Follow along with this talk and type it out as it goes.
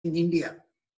in India.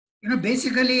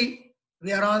 Basically,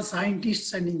 we are all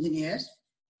scientists and engineers.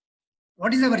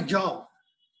 What is our job?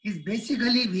 Is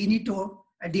basically we need to,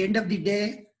 at the end of the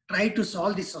day, try to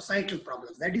solve the societal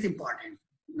problems. That is important,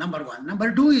 number one.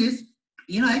 Number two is,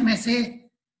 I may say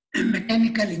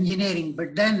mechanical engineering,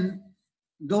 but then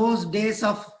those days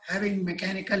of having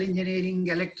mechanical engineering,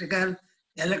 electrical,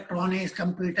 electronics,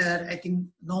 computer, I think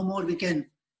no more we can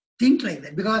think like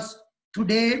that, because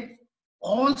today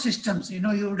all systems,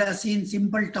 you would have seen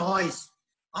simple toys,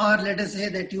 or let us say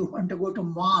that you want to go to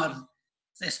Mars,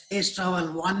 say space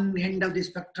travel, one end of the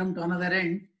spectrum to another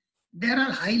end, they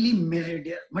are highly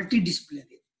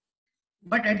multidisciplinary.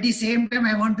 But at the same time,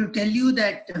 I want to tell you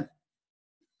that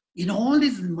in all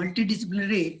this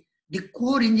multidisciplinary, the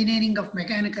core engineering of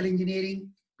mechanical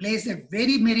engineering plays a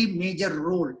very, very major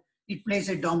role. It plays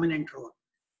a dominant role.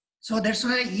 So that's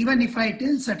why even if I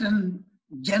tell certain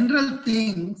general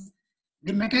things,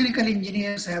 the mechanical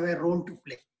engineers have a role to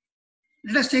play.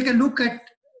 Let us take a look at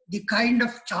the kind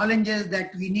of challenges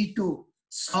that we need to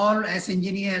solve as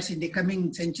engineers in the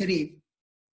coming century.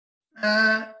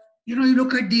 You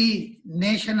look at the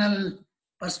national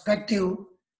perspective,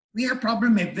 we have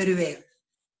problem everywhere,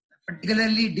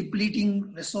 particularly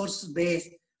depleting resource base.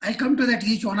 I'll come to that,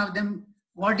 each one of them.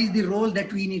 What is the role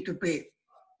that we need to play?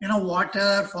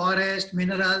 Water, forest,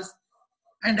 minerals,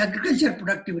 and agriculture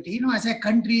productivity. As a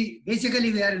country,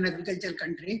 basically we are an agricultural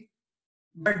country,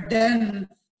 but then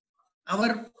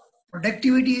our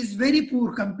productivity is very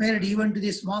poor compared even to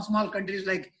the small countries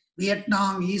like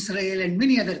Vietnam, Israel, and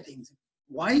many other things.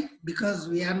 Why? Because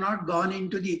we have not gone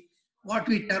into the what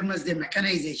we term as the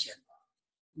mechanization.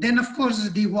 Then of course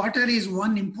the water is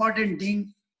one important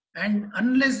thing, and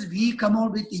unless we come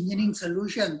out with engineering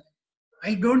solution,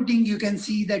 I don't think you can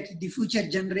see that the future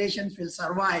generations will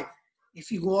survive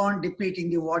if you go on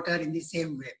depleting the water in the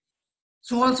same way.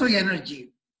 So also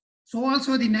energy. So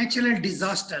also the natural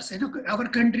disasters. Our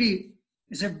country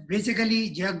is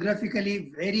basically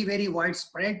geographically very, very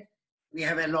widespread. We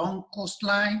have a long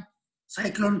coastline.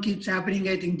 Cyclone keeps happening.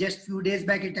 I think just few days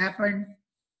back it happened.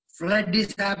 Flood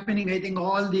is happening. I think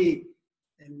all the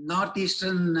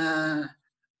northeastern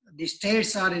the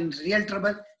states are in real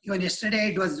trouble. Even yesterday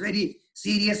it was very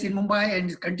serious in Mumbai and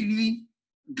is continuing.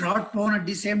 Drought prone at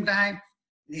the same time.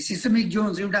 The seismic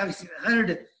zones, you would have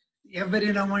heard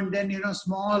every now and then,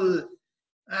 small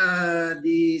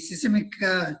the seismic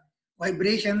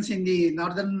vibrations in the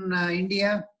northern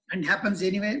India, and happens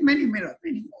anywhere, many more.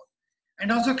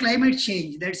 And also climate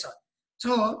change, that's all.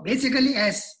 So basically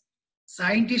as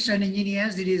scientists and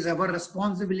engineers, it is our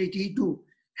responsibility to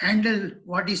handle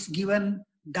what is given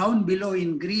down below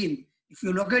in green. If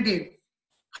you look at it,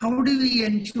 how do we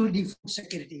ensure the food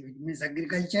security? It means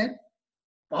agriculture,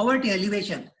 poverty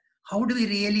alleviation. How do we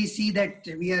really see that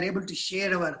we are able to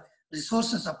share our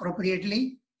resources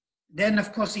appropriately? Then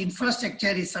of course, infrastructure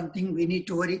is something we need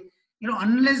to worry.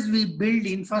 Unless we build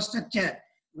infrastructure,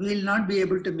 we will not be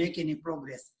able to make any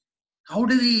progress. How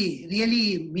do we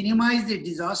really minimize the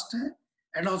disaster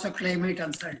and also climate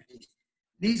uncertainty?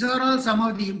 These are all some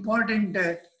of the important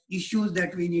issues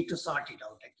that we need to sort it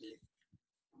out actually.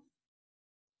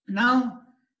 Now,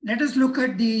 let us look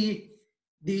at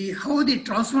how the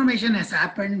transformation has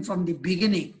happened from the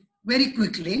beginning very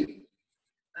quickly.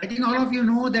 I think all of you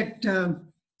know that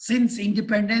since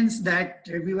independence that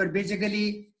we were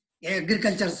basically an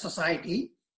agriculture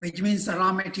society, which means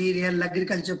raw material,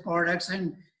 agriculture products,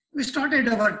 and we started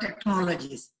our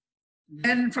technologies.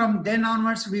 Then from then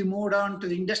onwards, we moved on to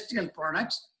industrial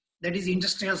products, that is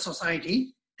industrial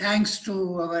society, thanks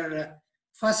to our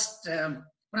first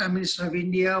Prime Minister of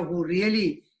India, who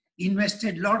really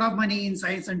invested a lot of money in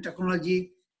science and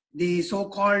technology. The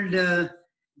so-called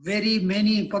very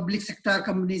many public sector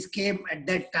companies came at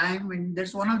that time, and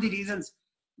that's one of the reasons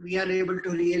we are able to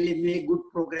really make good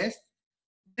progress.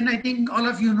 And I think all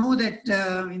of you know that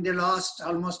in the last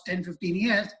almost 10-15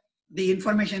 years, the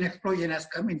information explosion has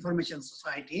come, information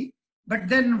society. But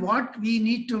then what we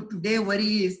need to today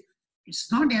worry is,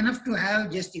 it's not enough to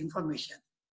have just information.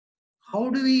 How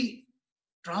do we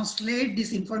translate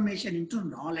this information into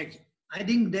knowledge? I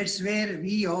think that's where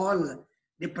we all,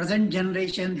 the present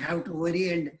generation, have to worry,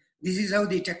 and this is how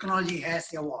the technology has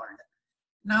evolved.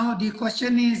 Now the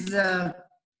question is,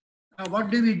 what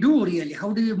do we do really?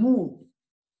 How do we move?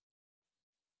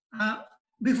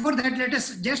 Before that, let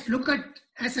us just look at,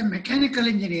 as a mechanical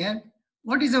engineer,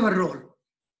 what is our role?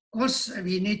 Of course,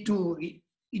 we need to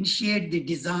initiate the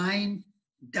design,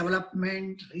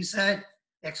 development, research,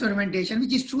 experimentation,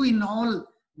 which is true in all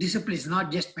disciplines,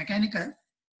 not just mechanical.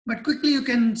 But quickly you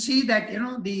can see that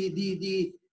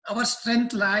our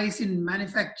strength lies in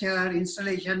manufacture,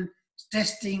 installation,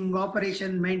 testing,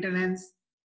 operation, maintenance,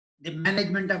 the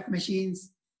management of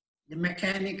machines, the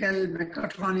mechanical,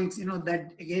 mechatronics,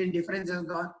 that again difference has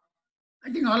gone.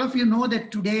 I think all of you know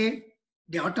that today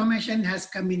the automation has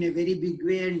come in a very big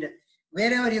way, and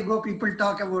wherever you go, people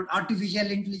talk about artificial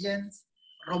intelligence,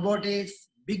 robotics,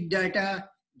 big data,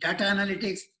 data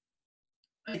analytics.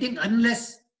 I think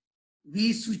unless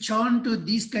we switch on to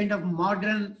this kind of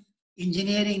modern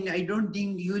engineering, I don't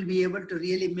think you will be able to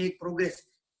really make progress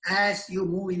as you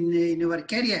move in your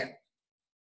career.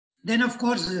 Then, of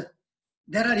course,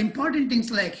 there are important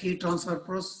things like heat transfer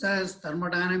process,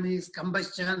 thermodynamics,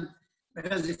 combustion,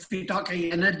 because if we talk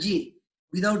energy,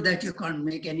 without that you can't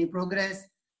make any progress.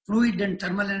 Fluid and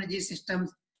thermal energy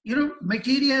systems,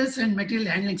 materials and material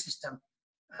handling system.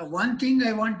 One thing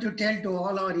I want to tell to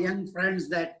all our young friends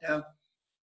that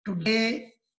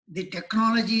today the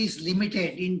technology is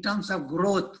limited in terms of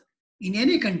growth in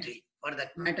any country, for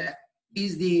that matter,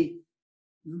 is the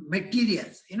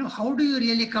materials. How do you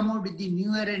really come out with the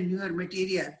newer and newer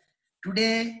material?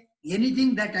 Today,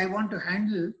 anything that I want to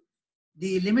handle,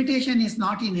 the limitation is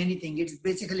not in anything, it's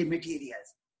basically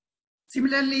materials.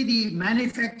 Similarly, the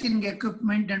manufacturing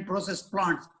equipment and process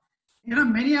plants,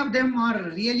 many of them are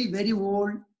really very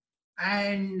old,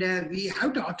 and we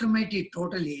have to automate it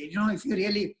totally. If you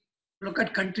really look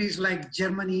at countries like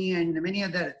Germany and many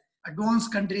other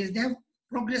advanced countries, they have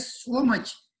progressed so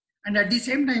much. And at the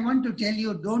same time, I want to tell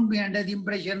you, don't be under the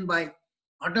impression by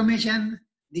automation,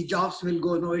 the jobs will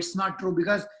go. No, it's not true,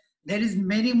 because there is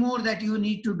many more that you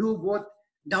need to do both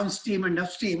downstream and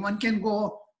upstream. One can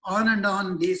go on and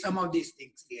on some of these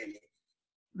things really.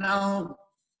 Now,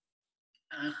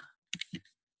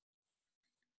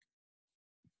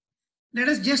 let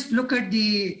us just look at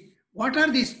what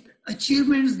are these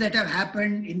achievements that have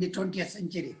happened in the 20th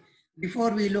century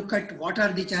before we look at what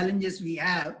are the challenges we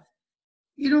have.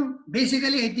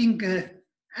 Basically, I think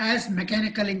as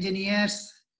mechanical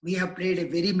engineers, we have played a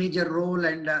very major role,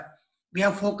 and we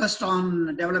have focused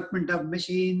on development of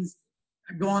machines,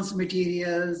 advanced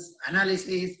materials,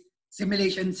 analysis,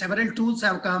 simulation. Several tools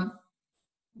have come.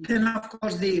 Then, of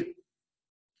course, the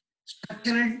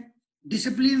structural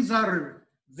disciplines are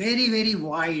very, very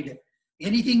wide.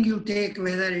 Anything you take,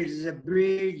 whether it is a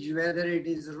bridge, whether it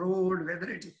is road, whether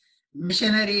it is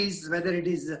machineries, whether it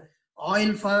is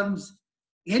oil firms,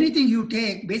 anything you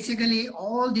take, basically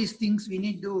all these things we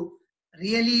need to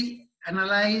really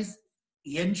analyze,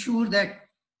 ensure that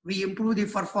we improve the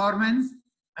performance,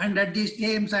 and at the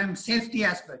same time safety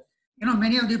aspect.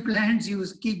 Many of the plants you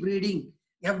keep reading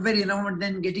every now and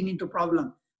then getting into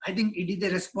problem. I think it is the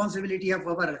responsibility of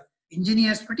our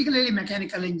engineers, particularly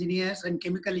mechanical engineers and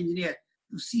chemical engineers,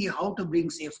 to see how to bring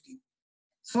safety.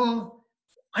 So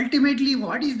ultimately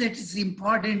what is that is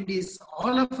important is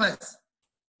all of us,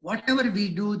 whatever we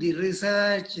do, the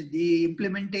research, the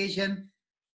implementation,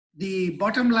 the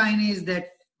bottom line is that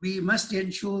we must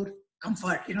ensure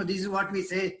comfort. This is what we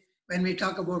say when we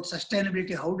talk about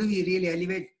sustainability. How do we really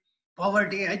elevate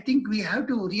poverty? I think we have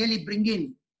to really bring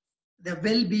in the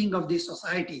well-being of the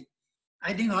society.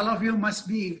 I think all of you must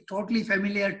be totally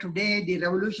familiar today, the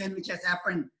revolution which has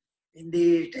happened in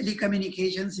the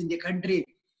telecommunications in the country.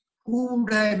 Who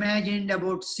would have imagined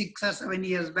about 6 or 7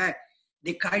 years back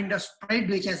the kind of spread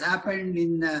which has happened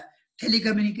in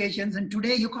telecommunications, and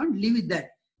today you can't live with that.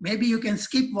 Maybe you can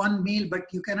skip one meal,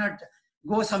 but you cannot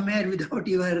go somewhere without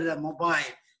your mobile.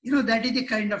 That is the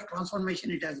kind of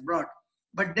transformation it has brought.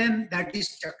 But then that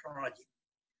is technology.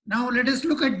 Now let us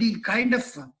look at the kind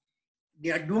of the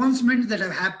advancements that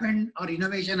have happened, or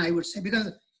innovation, I would say,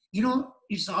 because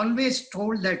it's always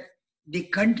told that the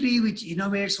country which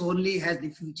innovates only has the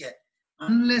future.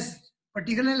 Unless,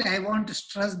 particularly I want to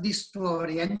stress this to our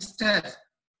youngsters,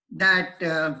 that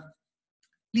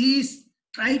please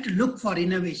try to look for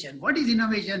innovation. What is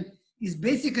innovation? Is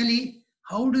basically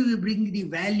how do we bring the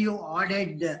value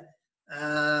added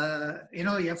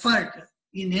effort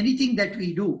in anything that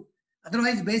we do.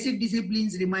 Otherwise, basic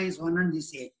disciplines remains one and the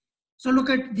same. So look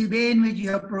at the way in which you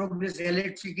have progressed: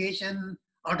 electrification,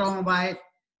 automobile.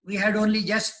 We had only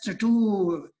just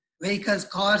 2 vehicles,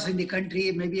 cars in the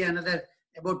country, maybe another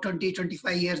about 20,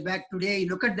 25 years back. Today,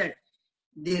 look at that.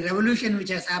 The revolution which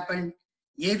has happened,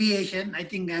 aviation. I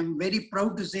think I'm very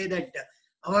proud to say that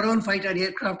our own fighter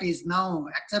aircraft is now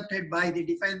accepted by the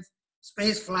defense.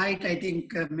 Space flight, I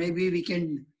think maybe we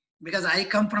can, because I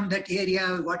come from that area,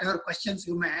 whatever questions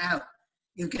you may have,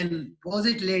 you can pose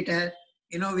it later.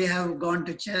 We have gone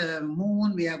to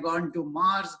moon, we have gone to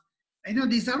Mars.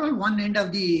 These are all one end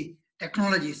of the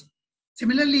technologies.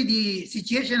 Similarly, the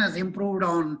situation has improved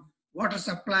on water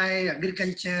supply,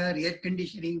 agriculture, air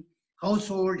conditioning,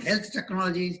 household, health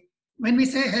technologies. when we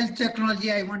say health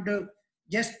technology, I want to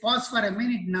just pause for a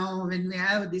minute now. When we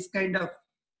have this kind of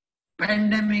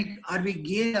pandemic, are we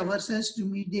geared ourselves to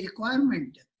meet the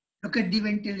requirement? Look at the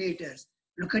ventilators,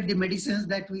 look at the medicines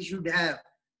that we should have,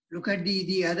 look at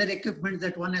the other equipment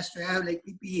that one has to have, like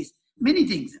PPEs, many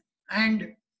things.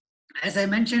 And as I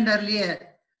mentioned earlier,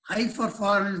 high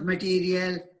performance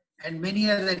material and many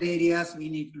other areas we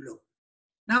need to look.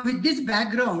 Now, with this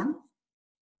background,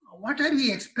 what are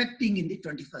we expecting in the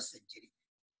 21st century?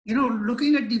 You know,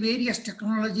 looking at the various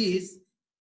technologies,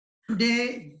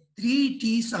 today, 3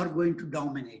 T's are going to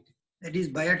dominate. That is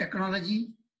biotechnology,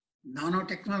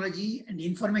 nanotechnology, and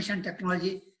information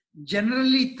technology,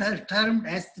 generally termed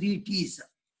as 3 T's.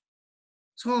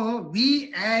 So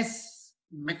we as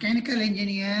mechanical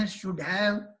engineers should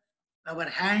have our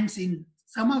hands in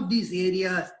some of these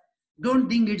areas. Don't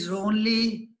think it's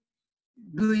only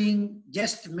doing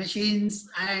just machines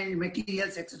and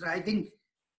materials, etc. I think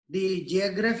the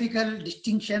geographical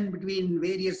distinction between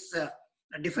various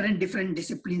different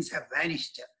disciplines have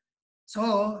vanished.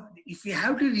 So if we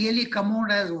have to really come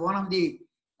out as one of the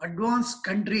advanced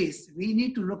countries, we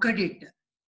need to look at it.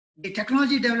 The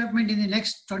technology development in the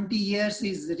next 20 years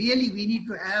is really, we need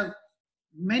to have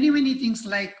many things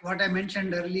like what I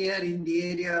mentioned earlier in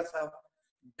the areas of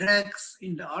drugs,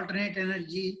 in the alternate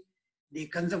energy, the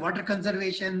water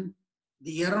conservation,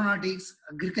 the aeronautics,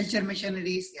 agriculture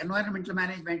machineries, environmental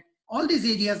management, all these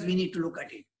areas we need to look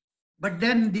at it. But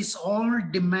then this all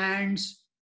demands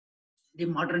the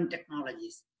modern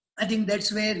technologies. I think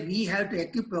that's where we have to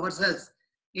equip ourselves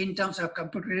in terms of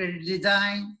computer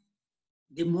design,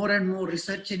 the more and more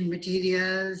research in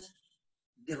materials,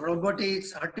 the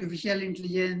robotics, artificial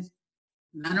intelligence,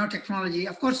 nanotechnology.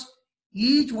 Of course,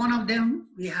 each one of them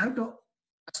we have to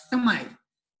customize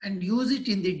and use it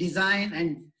in the design.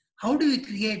 And how do we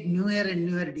create newer and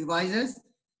newer devices?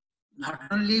 Not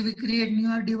only we create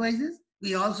newer devices,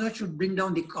 we also should bring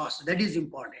down the cost. That is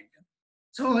important.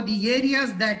 So the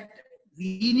areas that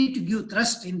we need to give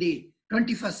thrust in the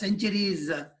 21st century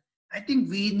is, I think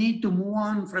we need to move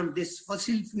on from this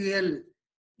fossil fuel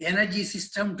energy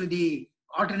system to the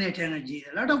alternate energy.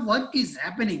 A lot of work is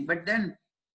happening, but then,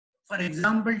 for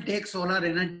example, take solar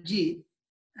energy,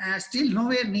 still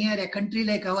nowhere near a country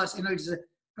like ours. You know, it's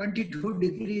 22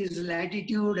 degrees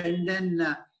latitude, and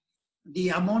then the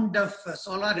amount of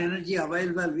solar energy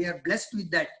available, we are blessed with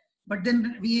that. But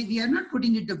then we are not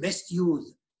putting it to best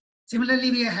use.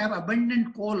 Similarly, we have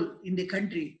abundant coal in the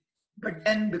country, but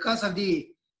then because of the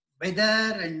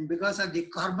weather and because of the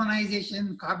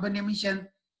carbonization, carbon emission,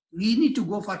 we need to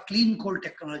go for clean coal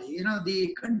technology. You know,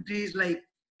 the countries like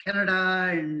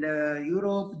Canada and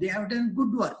Europe, they have done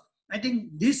good work. I think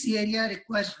this area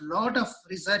requires a lot of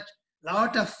research,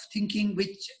 lot of thinking,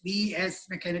 which we as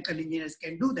mechanical engineers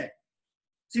can do that.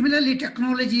 Similarly,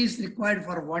 technology is required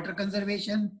for water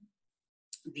conservation,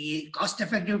 the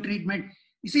cost-effective treatment.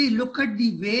 You see, look at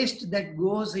the waste that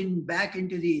goes back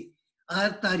into the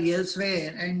earth or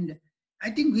elsewhere. And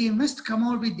I think we must come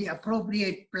out with the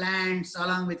appropriate plants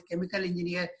along with chemical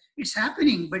engineer. It's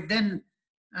happening, but then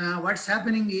what's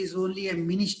happening is only a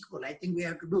minuscule. I think we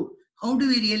have to do. How do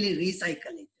we really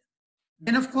recycle it?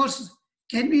 Then, of course,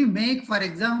 can we make, for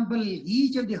example,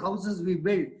 each of the houses we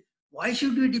build, why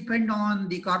should we depend on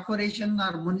the corporation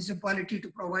or municipality to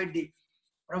provide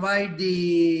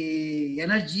the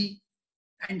energy?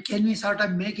 And can we sort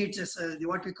of make it as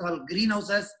what we call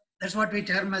greenhouses? That's what we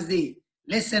term as the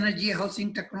less energy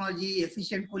housing technology,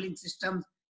 efficient cooling systems,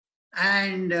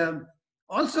 and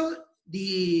also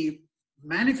the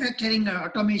manufacturing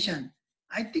automation.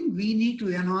 I think we need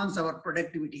to enhance our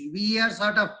productivity. We are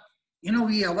sort of, you know,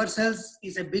 we ourselves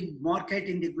is a big market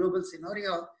in the global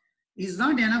scenario. It's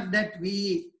not enough that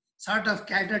we sort of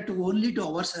cater to only to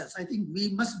ourselves. I think we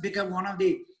must become one of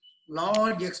the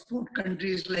large export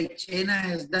countries like China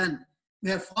has done.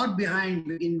 We are far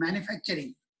behind in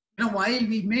manufacturing. You know, while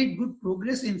we made good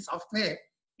progress in software,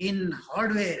 in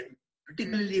hardware,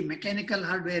 particularly mechanical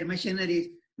hardware,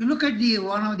 machinery, you look at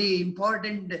one of the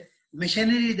important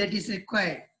machinery that is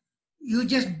required, you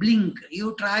just blink,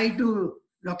 you try to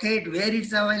locate where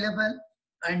it's available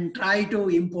and try to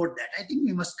import that. I think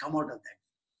we must come out of that.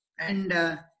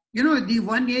 And you know, the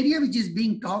one area which is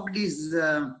being talked is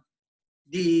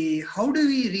how do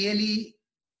we really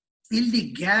fill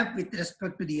the gap with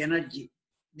respect to the energy?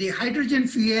 The hydrogen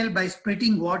fuel by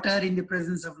splitting water in the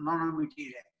presence of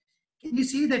nanomaterial. Can you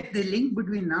see that the link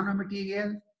between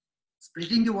nanomaterial,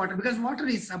 splitting the water, because water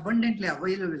is abundantly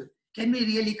available. Can we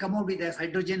really come out with as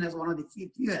hydrogen as one of the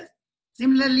fuels?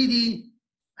 Similarly,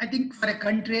 I think for a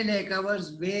country like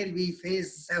ours where we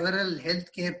face several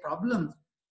healthcare problems,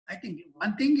 I think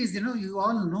one thing is, you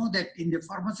all know that in the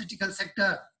pharmaceutical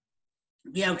sector,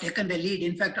 we have taken the lead.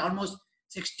 In fact, almost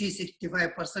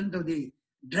 60-65% of the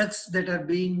drugs that are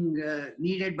being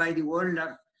needed by the world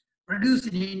are produced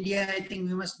in India. I think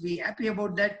we must be happy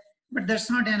about that, but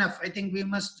that's not enough. I think we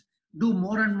must do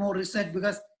more and more research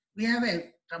because we have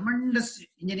a tremendous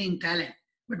engineering talent.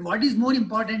 But what is more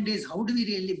important is how do we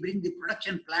really bring the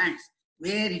production plants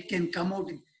where it can come out.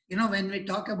 When we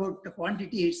talk about the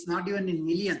quantity, it's not even in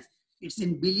millions, it's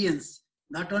in billions,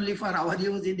 not only for our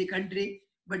use in the country,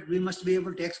 but we must be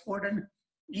able to export. And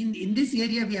in this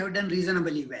area, we have done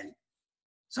reasonably well.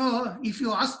 So if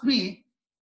you ask me,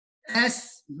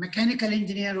 as mechanical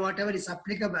engineer, whatever is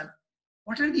applicable,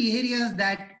 what are the areas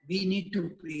that we need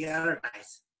to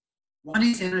prioritize? One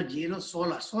is energy,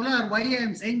 solar. Solar, why I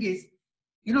am saying is,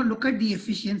 look at the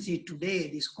efficiency today,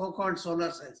 these so-called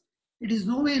solar cells. It is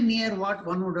nowhere near what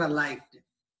one would have liked.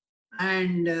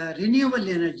 And renewable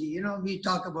energy, we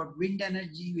talk about wind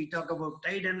energy, we talk about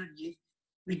tide energy,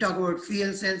 we talk about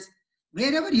fuel cells.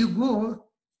 Wherever you go,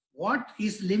 what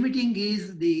is limiting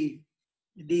is the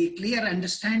clear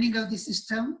understanding of the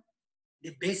system,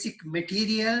 the basic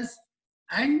materials,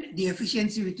 and the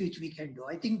efficiency with which we can do.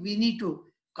 I think we need to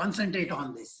concentrate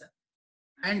on this.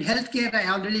 And healthcare, I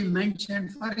already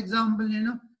mentioned. For example,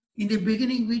 in the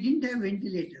beginning, we didn't have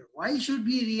ventilator. Why should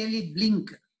we really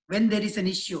blink when there is an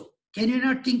issue? Can you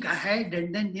not think ahead?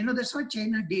 And then, that's what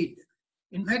China did.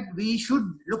 In fact, we should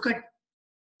look at,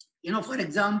 for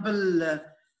example,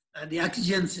 the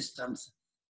oxygen systems.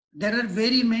 There are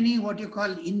very many what you call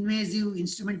invasive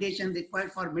instrumentation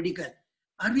required for medical.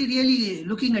 Are we really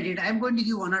looking at it? I'm going to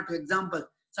give one or two examples.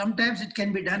 Sometimes it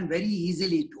can be done very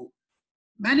easily too.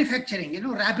 Manufacturing,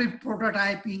 rapid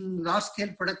prototyping,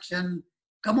 large-scale production,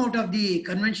 come out of the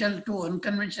conventional to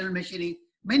unconventional machining.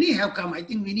 Many have come. I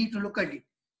think we need to look at it.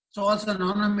 So also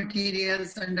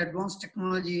nanomaterials and advanced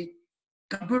technology,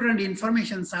 computer and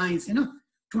information science.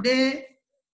 Today,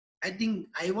 I think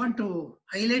I want to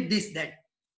highlight this, that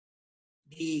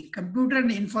the computer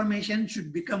and information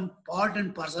should become part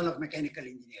and parcel of mechanical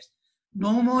engineers.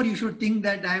 No more you should think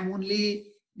that I'm only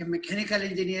a mechanical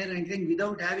engineer and think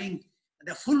without having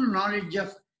the full knowledge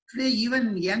of today.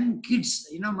 Even young kids,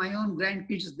 my own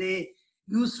grandkids, they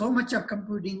use so much of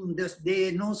computing,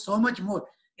 they know so much more.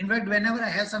 In fact, whenever I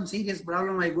have some serious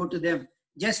problem, I go to them,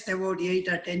 just about 8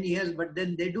 or 10 years, but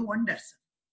then they do wonders.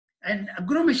 And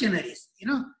agro-machineries,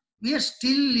 we are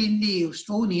still in the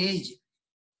Stone Age.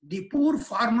 The poor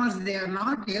farmers, they are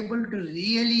not able to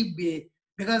really be,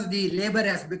 because the labor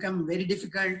has become very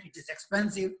difficult, it is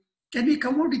expensive. Can we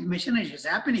come out with machinery? It's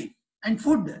happening. And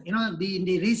food, in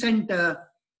the recent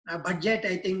budget,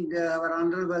 I think our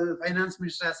Honorable Finance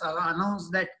Minister has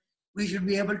announced that we should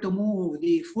be able to move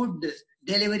the food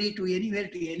delivery to anywhere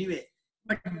to anywhere.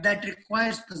 But that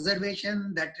requires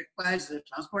preservation, that requires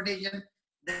transportation,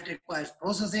 that requires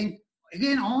processing.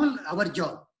 Again, all our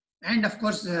job. And of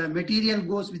course, material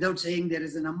goes without saying. There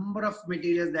is a number of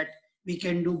materials that we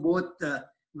can do, both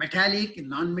metallic,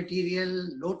 non-material,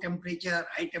 low temperature,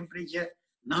 high temperature,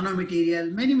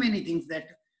 nanomaterial, many things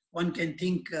that one can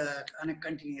think on a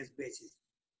continuous basis.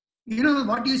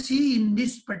 What you see in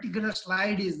this particular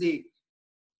slide is the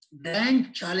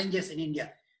grand challenges in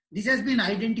India. This has been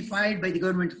identified by the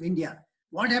government of India.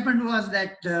 What happened was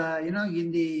that,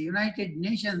 in the United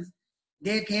Nations,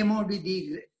 they came out with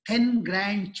the 10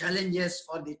 grand challenges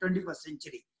for the 21st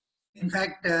century. In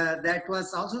fact, that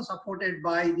was also supported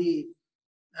by the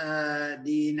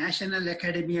National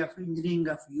Academy of Engineering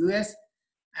of US.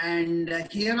 And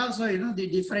here also, the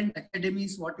different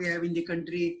academies, what we have in the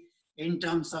country in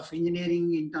terms of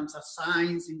engineering, in terms of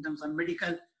science, in terms of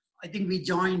medical, I think we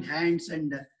joined hands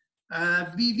and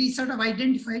we sort of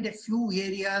identified a few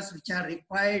areas which are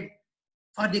required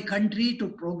for the country to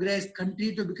progress,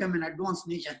 country to become an advanced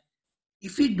nation.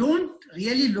 If we don't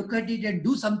really look at it and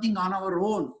do something on our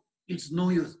own, it's no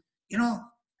use.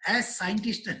 As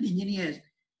scientists and engineers,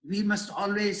 we must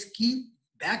always keep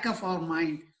back of our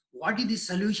mind what is the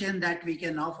solution that we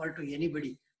can offer to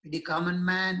anybody, to the common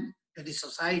man, to the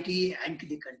society, and to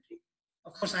the country.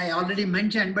 Of course, I already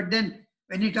mentioned, but then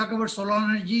when you talk about solar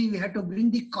energy, we have to bring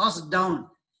the cost down.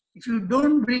 If you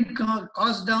don't bring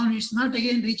cost down, it's not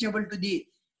again reachable to the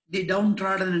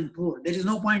downtrodden and poor. There is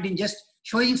no point in just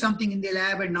showing something in the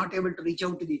lab and not able to reach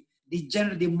out to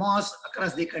the mass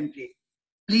across the country.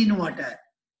 Clean water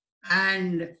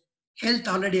and health,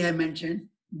 already I mentioned.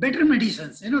 Better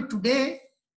medicines. Today,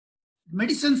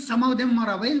 medicines, some of them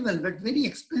are available, but very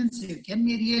expensive. Can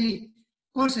we really,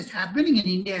 of course, it's happening in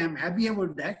India. I'm happy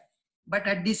about that. But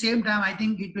at the same time, I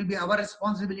think it will be our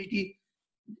responsibility.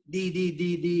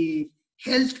 The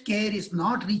healthcare is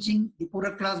not reaching the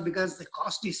poorer class because the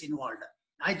cost is involved.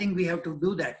 I think we have to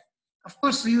do that. Of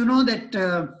course, you know that,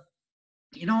 Dr.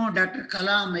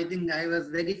 Kalam, I think I was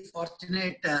very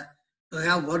fortunate to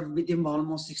have worked with him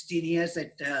almost 16 years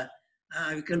at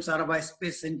Vikram Sarabhai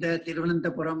Space Center,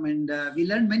 Thiruvananthapuram, and we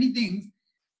learned many things.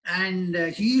 And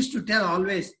he used to tell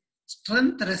always,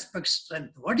 strength respects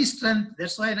strength. What is strength?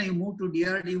 That's why when I moved to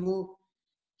DRDO,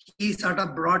 he sort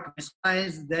of brought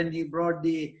missiles, then he brought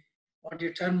the, what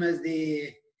you term as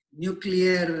the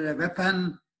nuclear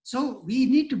weapon. So we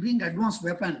need to bring advanced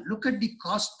weapon. Look at the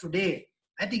cost today.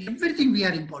 I think everything we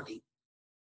are importing,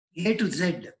 A to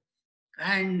Z.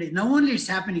 And now only it's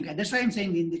happening. That's why I'm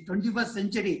saying in the 21st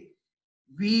century,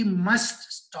 we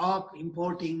must stop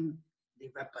importing the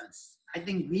weapons. I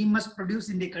think we must produce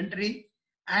in the country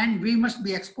and we must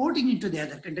be exporting into the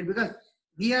other country because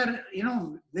we are,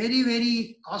 very,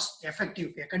 very cost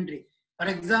effective country. For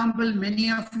example, many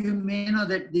of you may know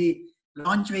that the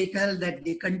launch vehicle that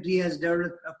the country has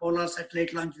developed, a polar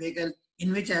satellite launch vehicle,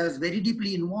 in which I was very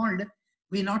deeply involved.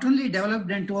 We not only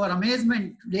developed, and to our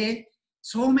amazement today,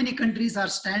 so many countries are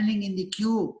standing in the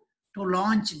queue to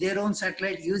launch their own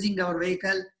satellite using our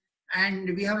vehicle.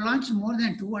 And we have launched more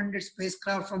than 200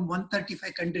 spacecraft from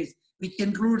 135 countries, which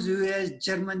includes US,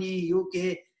 Germany,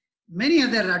 UK, many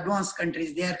other advanced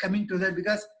countries. They are coming to that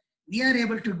because we are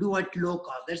able to do at low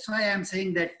cost. That's why I'm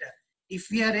saying that if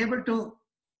we are able to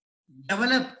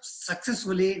develop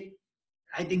successfully,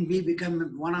 I think we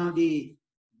become one of the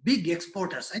big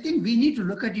exporters. I think we need to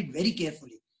look at it very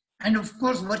carefully. And of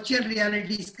course, virtual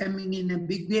reality is coming in a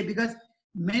big way because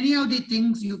many of the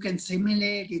things you can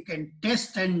simulate, you can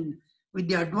test, and with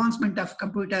the advancement of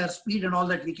computer speed and all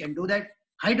that, we can do that.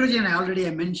 Hydrogen, I already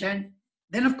mentioned.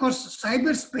 Then of course,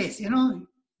 cyberspace,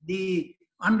 the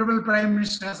Honorable Prime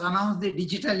Minister has announced the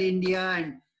Digital India,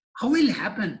 and how will it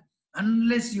happen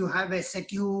unless you have a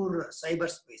secure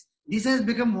cyberspace? This has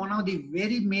become one of the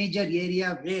very major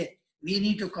area where we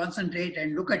need to concentrate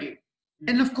and look at it.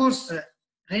 Then of course,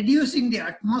 reducing the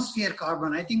atmosphere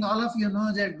carbon. I think all of you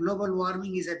know that global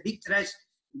warming is a big threat,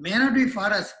 may not be for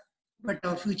us, but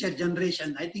our future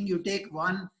generation. I think you take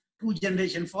 1-2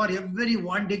 generation, for every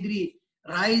 1 degree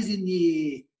rise in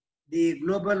the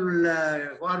global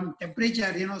warm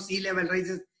temperature, sea level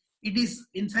rises. It is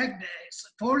in fact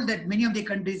told that many of the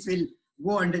countries will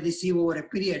go under the sea over a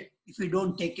period if we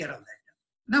don't take care of that.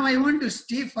 Now I want to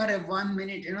stay for a 1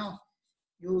 minute,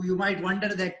 You might wonder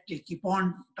that I keep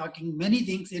on talking many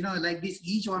things, like this,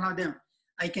 each one of them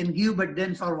I can give, but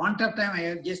then for want of time, I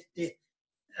have just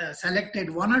selected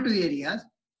 1 or 2 areas.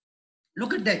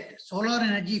 Look at that. Solar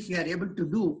energy, if you are able to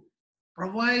do,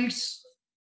 provides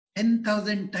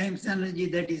 10,000 times energy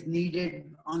that is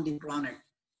needed on the planet.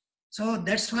 So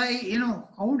that's why,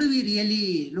 how do we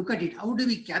really look at it? How do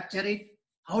we capture it?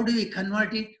 How do we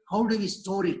convert it? How do we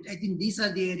store it? I think these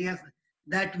are the areas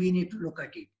that we need to look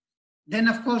at it. Then,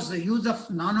 of course, the use of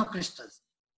nanocrystals,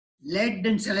 lead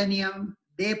and selenium,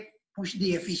 they push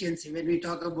the efficiency when we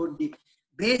talk about the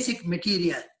basic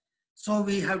material. So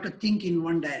we have to think in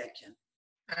one direction.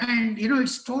 And,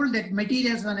 it's told that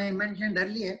materials, when I mentioned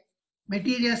earlier,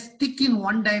 materials thick in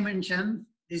one dimension.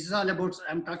 This is all about,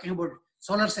 I'm talking about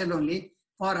solar cell only,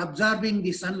 for absorbing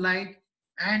the sunlight.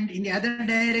 And in the other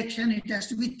direction, it has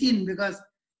to be thin because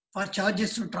for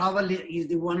charges to travel is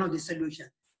one of the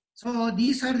solutions. So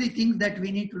these are the things that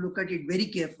we need to look at it very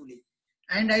carefully.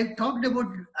 And I've talked about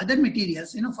other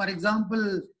materials. For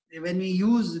example, when we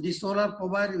use the solar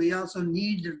power, we also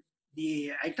need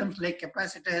the items like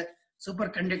capacitor,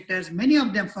 superconductors, many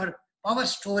of them for power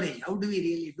storage. How do we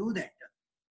really do that?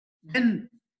 Then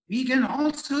we can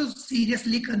also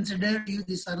seriously consider use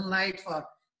the sunlight for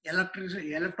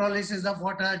electrolysis of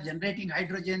water, generating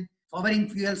hydrogen, powering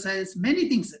fuel cells, many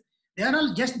things. They are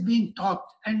all just being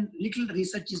talked and little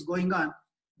research is going on.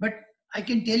 But I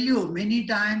can tell you many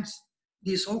times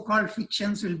the so-called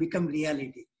fictions will become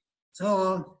reality.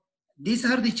 So these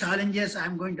are the challenges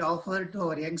I'm going to offer to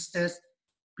our youngsters.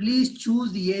 Please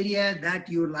choose the area that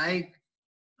you like.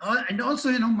 And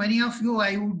also, many of you,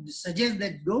 I would suggest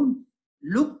that don't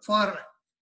look for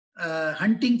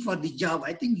hunting for the job.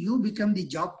 I think you become the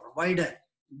job provider.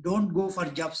 Don't go for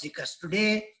job seekers.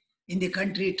 Today, in the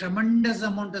country, tremendous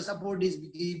amount of support is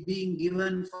being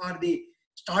given for the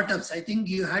startups. I think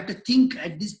you have to think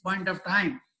at this point of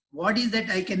time, what is that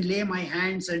I can lay my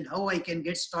hands and how I can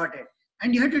get started.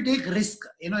 And you have to take risk.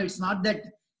 It's not that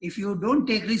if you don't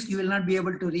take risk, you will not be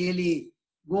able to really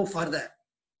go further.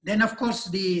 Then of course,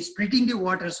 the splitting the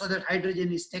water so that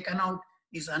hydrogen is taken out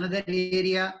is another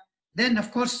area. Then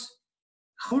of course,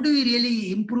 how do we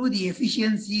really improve the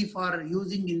efficiency for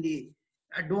using in the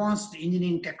advanced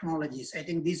engineering technologies. I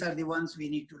think these are the ones we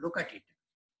need to look at it.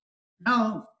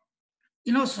 Now,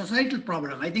 societal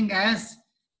problem. I think as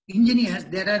engineers,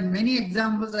 there are many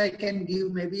examples I can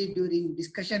give, maybe during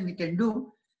discussion we can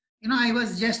do. I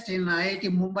was just in IIT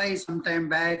Mumbai some time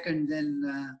back, and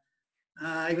then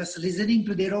I was listening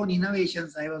to their own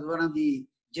innovations. I was one of the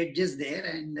judges there,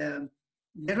 and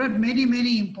there were many,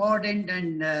 many important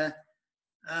and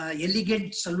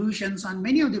elegant solutions on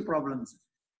many of the problems.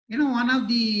 One of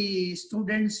the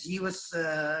students, he was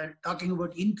talking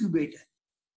about incubator.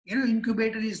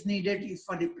 Incubator is needed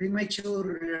for the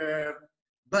premature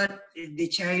birth. If the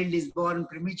child is born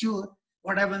premature,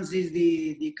 what happens is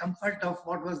the comfort of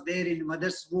what was there in the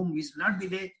mother's womb is not be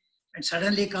there, and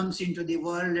suddenly comes into the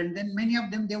world, and then many of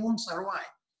them, they won't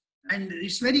survive. And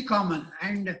it's very common.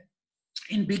 And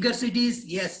in bigger cities,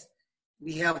 yes,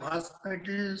 we have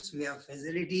hospitals, we have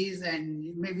facilities,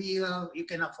 and maybe you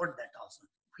can afford that also.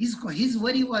 His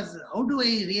worry was, how do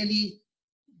I really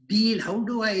how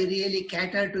do I really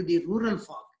cater to the rural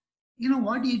folk?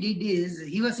 What he did is,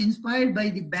 he was inspired by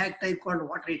the bag type called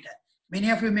water heater. Many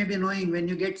of you may be knowing, when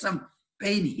you get some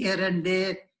pain here and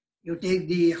there, you take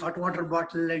the hot water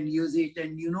bottle and use it,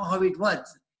 and you know how it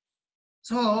works.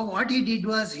 So what he did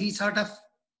was, he sort of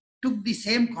took the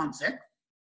same concept.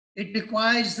 It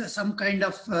requires some kind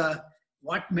of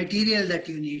what material that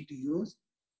you need to use,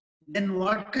 then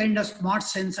what kind of smart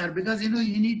sensor, because you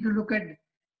need to look at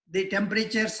the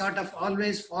temperature sort of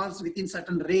always falls within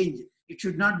certain range. It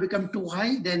should not become too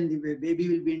high, then the baby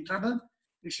will be in trouble.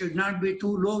 It should not be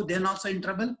too low, then also in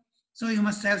trouble. So you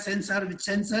must have sensor with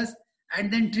sensors,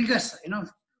 and then triggers,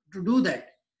 to do that.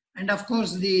 And of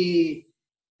course, he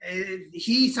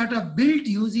sort of built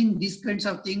using these kinds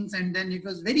of things, and then it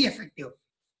was very effective.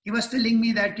 He was telling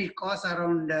me that it costs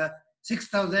around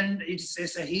 6,000.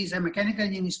 He's a mechanical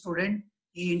engineering student.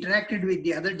 He interacted with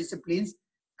the other disciplines,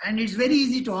 and it's very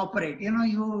easy to operate. He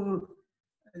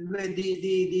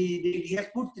has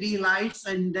put 3 lights,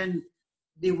 and then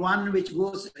the one which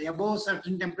goes above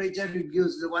certain temperature, it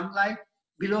gives the one light,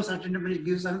 below certain temperature, it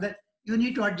gives another. You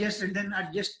need to adjust, and then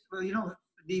adjust,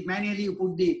 manually you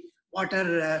put the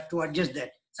water to adjust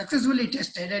that. Successfully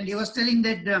tested, and he was telling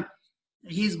that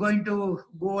he's going to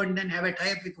go and then have a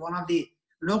tie-up with one of the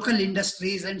local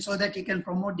industries, and so that he can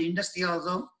promote the industry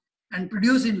also and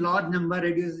produce in large number,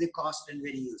 reduce the cost, and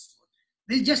very useful.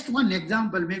 This is just one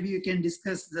example. Maybe you can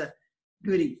discuss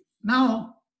during.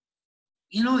 Now,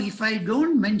 if I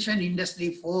don't mention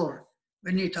Industry 4,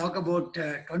 when we talk about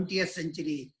 20th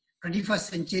century,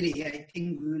 21st century, I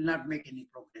think we will not make any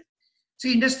progress. So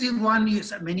Industry 1,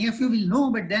 many of you will know,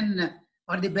 but then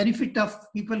for the benefit of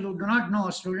people who do not know,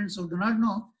 students who do not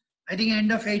know, I think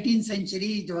end of 18th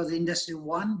century, it was Industry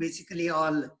 1, basically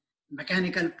all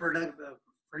mechanical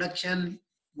production,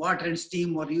 water and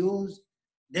steam were used.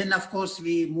 Then, of course,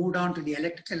 we moved on to the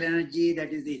electrical energy.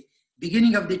 That is the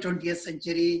beginning of the 20th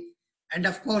century. And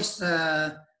of course,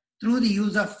 through the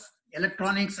use of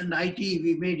electronics and IT,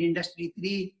 we made Industry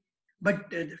 3. But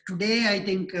today, I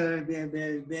think,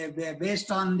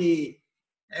 based on the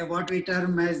what we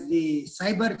term as the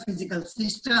cyber physical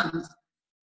systems,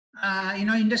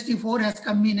 Industry 4 has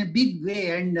come in a big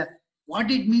way. And what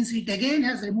it means, it again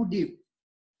has removed the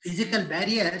physical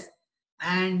barriers,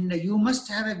 and you must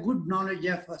have a good knowledge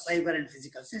of cyber and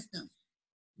physical systems.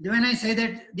 When I say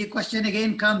that, the question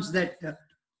again comes that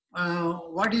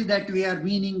what is that we are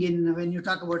meaning in when you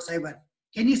talk about cyber?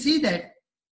 Can you see that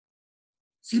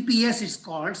CPS is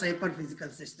called cyber physical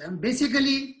system?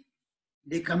 Basically,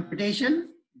 the computation,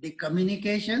 the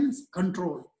communications,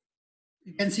 control.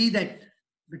 You can see that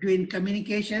between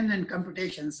communication and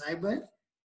computation, cyber,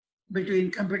 between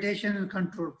computation and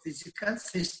control, physical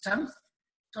systems.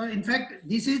 So in fact,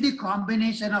 this is the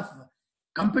combination of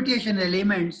computation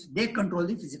elements, they control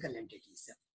the physical entities.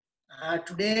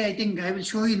 Today, I think I will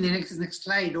show you in the next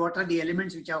slide what are the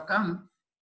elements which have come.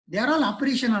 They are all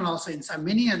operational also in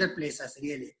many other places,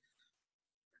 really.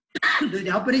 The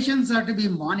operations are to be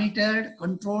monitored,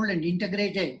 controlled, and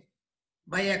integrated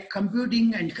by a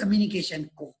computing and communication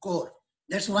core.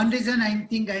 That's one reason I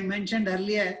think I mentioned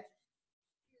earlier.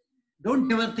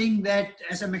 Don't ever think that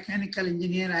as a mechanical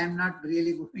engineer, I am not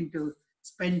really going to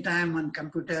spend time on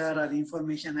computer or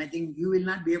information. I think you will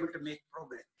not be able to make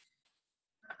progress.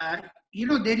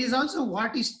 There is also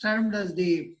what is termed as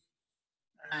the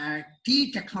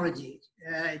T technology.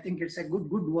 I think it's a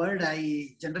good word.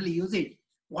 I generally use it.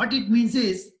 What it means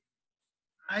is,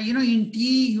 in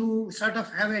T, you sort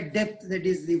of have a depth, that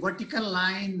is the vertical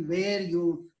line where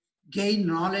you gain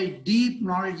knowledge, deep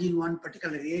knowledge in one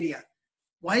particular area.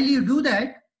 While you do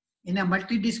that, in a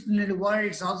multidisciplinary world,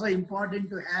 it's also important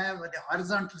to have the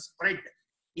horizontal spread.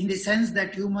 in the sense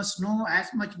that you must know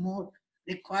as much more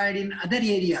required in other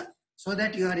areas so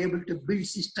that you are able to build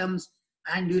systems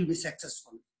and you will be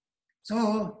successful.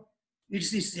 So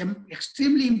it's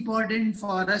extremely important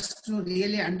for us to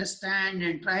really understand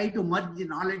and try to merge the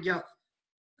knowledge of,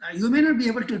 you may not be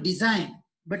able to design,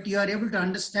 but you are able to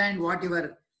understand what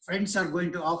your friends are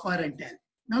going to offer and tell.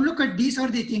 Now look at, these are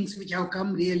the things which have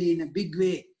come really in a big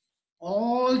way.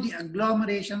 All the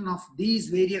agglomeration of these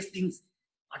various things,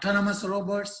 autonomous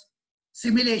robots,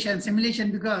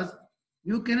 simulation, because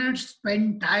you cannot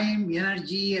spend time,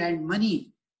 energy and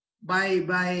money by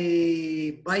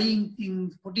buying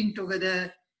things, putting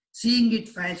together, seeing it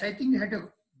fast. I think you have to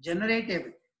generate a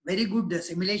very good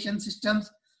simulation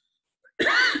systems.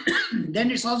 Then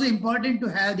it's also important to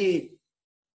have the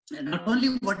not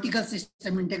only vertical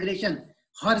system integration,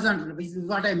 horizontal, which is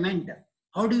what I meant.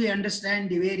 How do we understand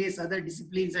the various other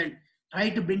disciplines and try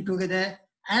to bring together,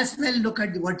 as well look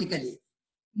at the vertically.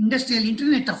 Industrial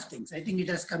Internet of Things, I think it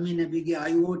has come in a big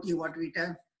IoT, what we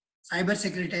term, cyber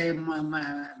security I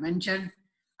mentioned.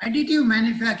 Additive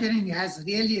manufacturing has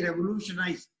really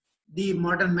revolutionized the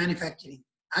modern manufacturing.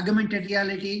 Augmented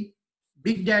reality,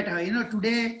 big data, you know,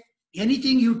 today,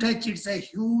 anything you touch, it's a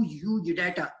huge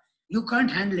data. You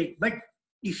can't handle it. But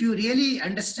if you really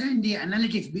understand the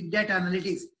analytics, big data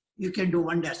analytics, you can do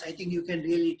wonders. I think you can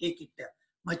really take it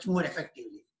much more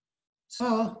effectively.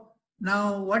 So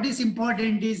now what is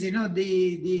important is, you know,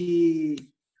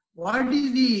 what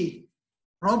is the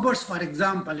robots, for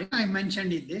example, you know, I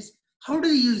mentioned in this. How do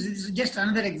you use this? Just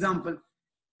another example.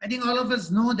 I think all of us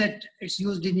know that it's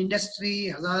used in industry,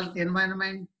 hazard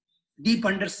environment, deep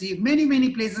undersea, many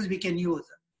places we can use.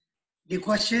 The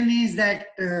question is that,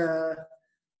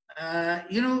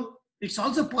 you know, it's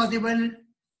also possible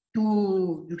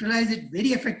to utilize it very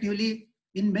effectively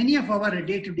in many of our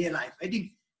day-to-day life. I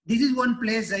think this is one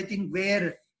place, I think,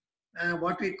 where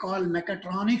what we call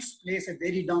mechatronics plays a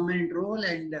very dominant role,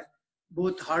 and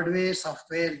both hardware,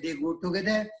 software, they go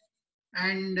together.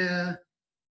 And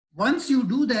once you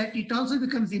do that, it also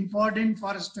becomes important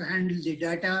for us to handle the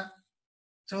data.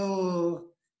 So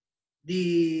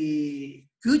the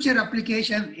future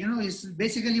application, you know, is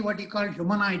basically what you call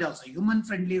humanoid also,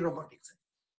 human-friendly robotics.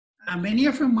 Many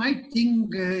of you might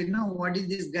think, you know, what is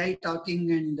this guy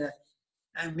talking?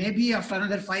 And maybe after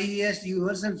another 5 years, you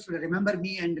yourself remember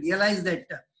me and realize that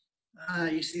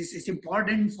it's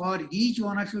important for each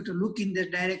one of you to look in this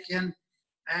direction.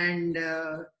 And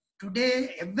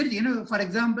today, everything, you know, for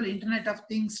example, Internet of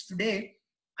Things today,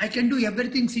 I can do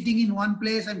everything sitting in one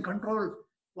place and control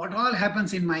what all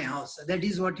happens in my house. That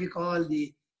is what we call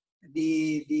the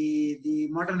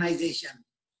modernization.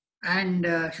 And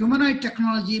humanoid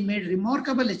technology made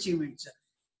remarkable achievements.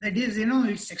 That is, you know,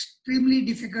 it's extremely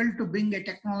difficult to bring a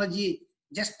technology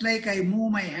just like I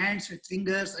move my hands with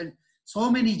fingers and so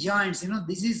many joints. You know,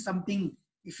 this is something,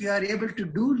 if you are able to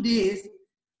do this,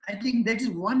 I think that is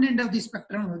one end of the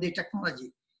spectrum of the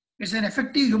technology. It's an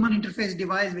effective human interface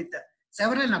device with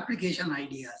several application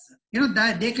ideas. You know,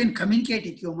 that they can communicate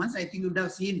with humans. I think you would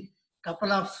have seen a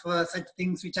couple of such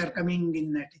things which are coming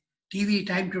in TV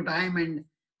time to time. And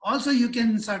also you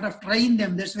can sort of train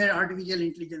them. That's where artificial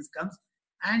intelligence comes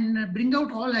and bring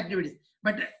out all activities.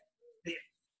 But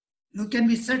you can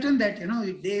be certain that, you know,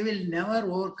 they will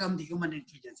never overcome the human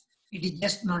intelligence. It is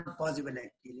just not possible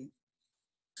actually.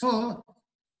 So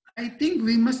I think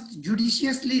we must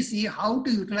judiciously see how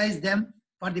to utilize them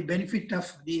for the benefit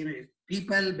of the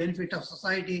people, benefit of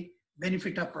society,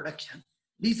 benefit of production.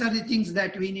 These are the things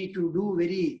that we need to do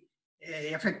very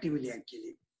effectively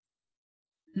actually.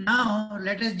 Now,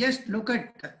 let us just look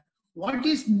at what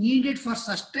is needed for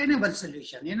sustainable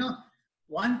solution. You know,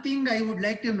 one thing I would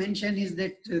like to mention is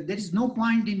that there is no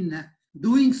point in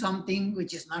doing something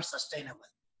which is not sustainable.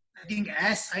 I think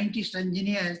as scientists,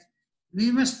 engineers,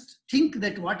 we must think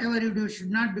that whatever you do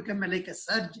should not become like a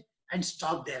surge and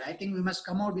stop there. I think we must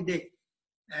come out with the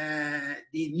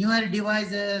newer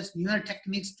devices, newer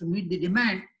techniques to meet the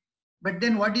demand. But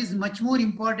then what is much more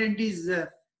important is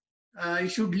it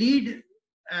should lead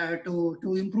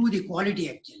to improve the quality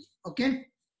actually. Okay?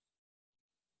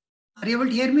 Are you able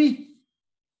to hear me?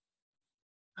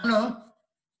 Hello?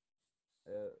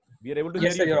 We are able to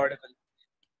yes, hear sir, you. you're audible.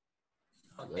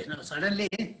 Okay, now suddenly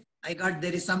I got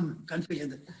there is some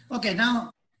confusion. Okay,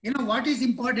 now, you know, what is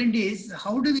important is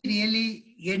how do we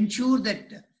really ensure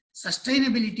that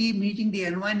sustainability meeting the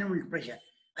environmental pressure?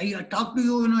 I talked to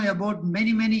you, you know, about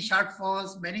many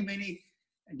shortfalls, many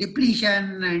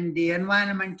depletion and the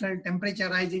environmental temperature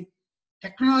rising.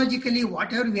 Technologically,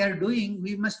 whatever we are doing,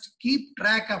 we must keep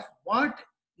track of what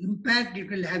impact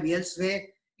it will have elsewhere.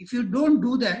 If you don't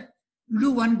do that, you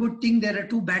do one good thing, there are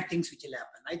two bad things which will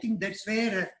happen. I think that's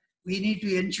where we need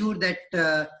to ensure that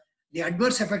the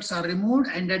adverse effects are removed,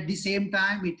 and at the same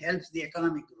time, it helps the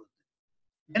economic growth.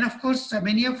 And of course,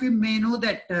 many of you may know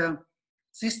that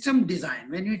system design.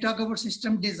 When we talk about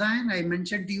system design, I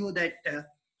mentioned to you that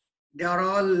they are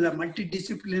all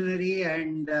multidisciplinary,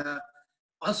 and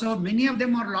also many of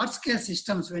them are large-scale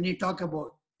systems. When you talk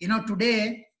about,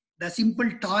 today, the simple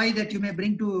toy that you may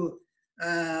bring to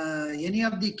any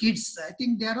of the kids, I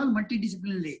think they are all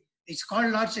multidisciplinary. It's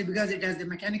called large because it has the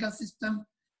mechanical system,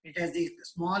 it has the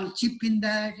small chip in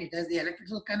that, it has the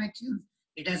electrical connection,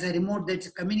 it has a remote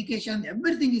that's communication,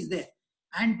 everything is there.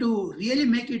 And to really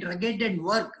make it rugged and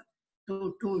work,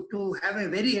 to have a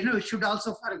very, it should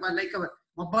also, for like our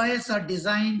mobiles are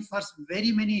designed for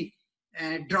very many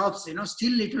drops,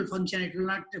 still it will function, it will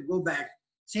not go bad.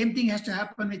 Same thing has to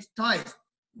happen with toys,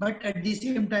 but at the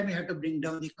same time, you have to bring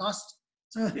down the cost.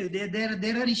 So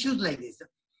there are issues like this.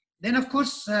 Then of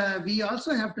course, we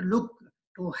also have to look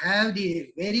to have the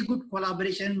very good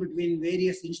collaboration between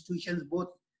various institutions, both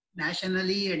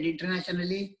nationally and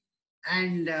internationally.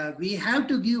 And we have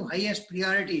to give highest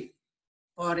priority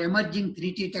for emerging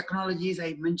 3T technologies.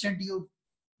 I mentioned to you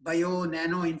bio,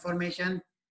 nano, information.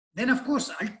 Then of course,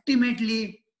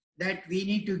 ultimately that we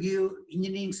need to give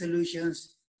engineering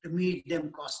solutions to meet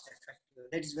them cost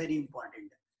effective. That is very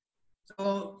important.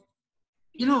 So,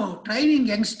 training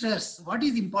youngsters, what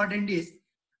is important is,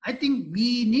 I think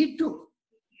we need to,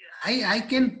 I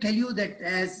can tell you that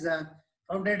as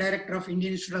founder director of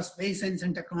Indian Institute of Space Science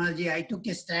and Technology, I took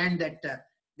a stand that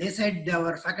they said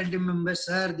our faculty members,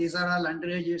 sir, these are all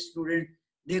undergraduate students,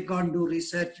 they can't do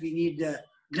research, we need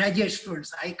graduate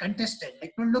students. I contested.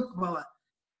 I told, look,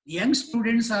 young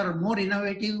students are more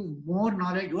innovative, more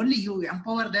knowledge, only you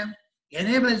empower them,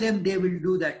 enable them, they will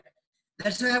do that.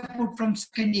 That's why I put from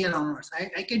second year onwards.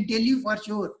 I can tell you for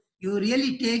sure, you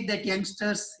really take that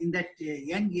youngsters in that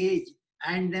young age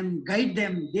and then guide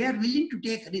them. They are willing to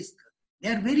take risk. They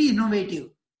are very innovative.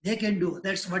 They can do.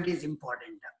 That's what is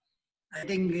important. I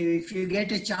think if you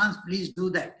get a chance, please do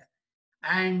that.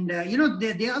 And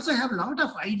they also have a lot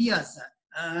of ideas.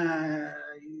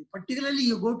 Particularly,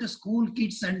 you go to school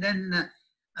kids and then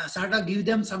sort of give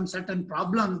them some certain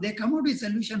problems. They come out with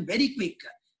solution very quick.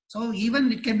 So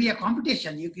even it can be a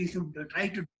competition. You should try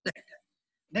to do that.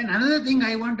 Then another thing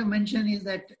I want to mention is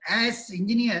that as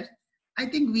engineers, I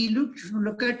think we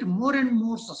look at more and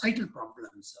more societal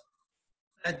problems.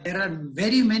 There are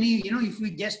very many, if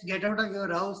you just get out of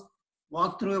your house,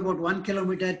 walk through about 1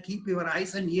 kilometer, keep your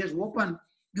eyes and ears open,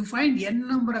 you find n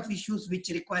number of issues which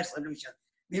require solution.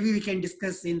 Maybe we can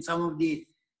discuss in some of the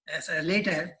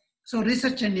later. So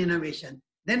research and innovation.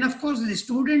 Then of course the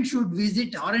student should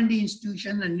visit R&D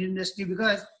institution and industry,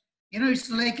 because it's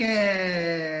like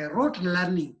a rote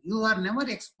learning. You are never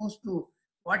exposed to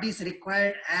what is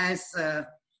required as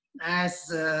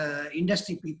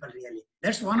industry people really.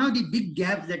 That's one of the big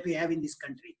gaps that we have in this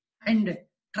country. And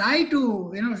try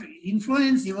to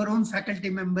influence your own faculty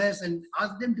members and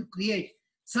ask them to create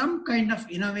some kind of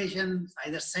innovation,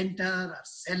 either center or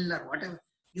cell or whatever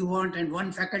you want, and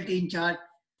one faculty in charge,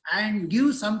 and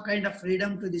give some kind of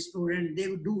freedom to the student. They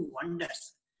would do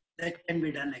wonders. That can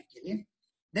be done actually.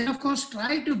 Then of course,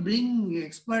 try to bring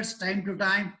experts time to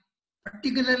time,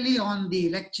 particularly on the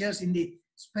lectures in the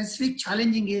specific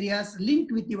challenging areas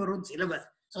linked with your own syllabus,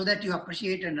 so that you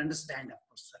appreciate and understand, of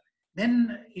course.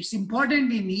 Then it's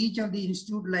important in each of the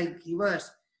institute like yours,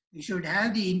 you should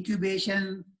have the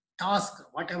incubation task,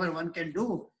 whatever one can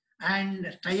do,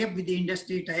 and tie up with the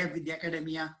industry, tie up with the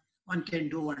academia, one can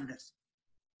do wonders.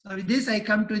 So with this, I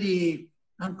come to the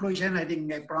conclusion. I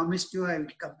think I promised you I will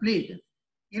complete.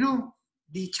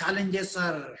 The challenges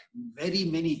are very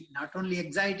many, not only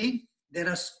exciting, there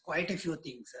are quite a few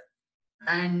things.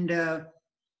 And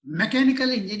mechanical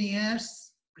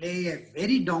engineers play a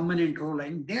very dominant role,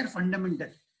 and they are fundamental.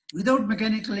 Without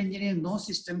mechanical engineering, no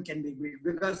system can be built,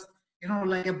 because,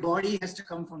 like a body has to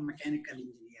come from mechanical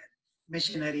engineer,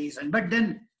 machineries. But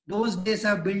then those days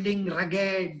of building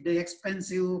rugged,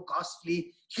 expensive,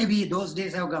 costly, heavy, those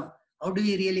days have gone. How do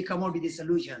we really come out with the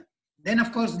solution? Then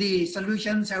of course, the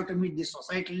solutions have to meet the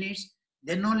societal needs.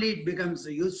 Then only it becomes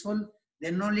useful.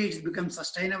 Then only it becomes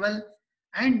sustainable.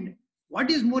 And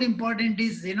what is more important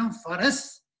is, for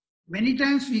us, many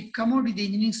times we come out with the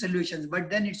engineering solutions, but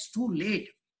then it's too late.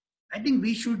 I think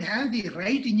we should have the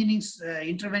right engineering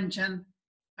intervention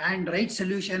and right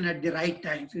solution at the right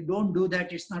time. If you don't do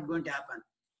that, it's not going to happen.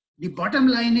 The bottom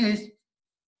line is,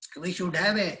 we should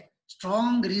have a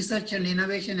strong research and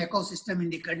innovation ecosystem in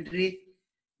the country.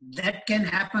 That can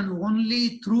happen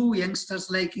only through youngsters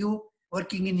like you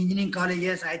working in engineering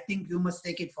colleges. I think you must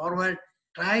take it forward.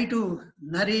 try to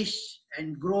nourish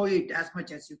and grow it as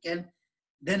much as you can.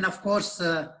 Then, of course,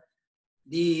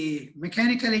 the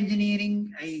mechanical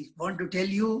engineering, I want to tell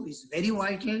you, is very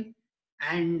vital.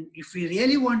 And if we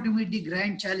really want to meet the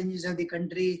grand challenges of the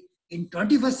country in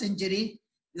 21st century,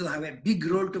 you have a big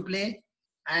role to play.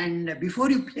 And before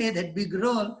you play that big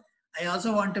role, I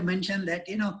also want to mention that,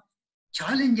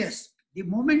 challenges, the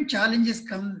moment challenges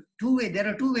come there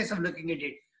are two ways of looking at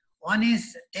it. One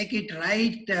is take it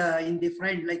right in the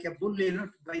front like a bull,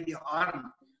 by the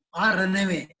horn, or run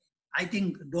away. I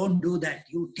think don't do that.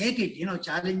 You take it,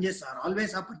 challenges are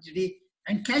always opportunity,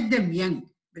 and catch them young,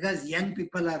 because young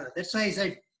people that's why I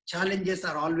said challenges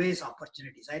are always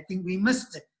opportunities. I think we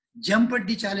must jump at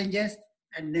the challenges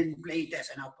and then play it as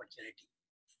an opportunity.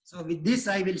 So with this,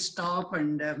 I will stop,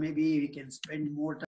 and maybe we can spend more time.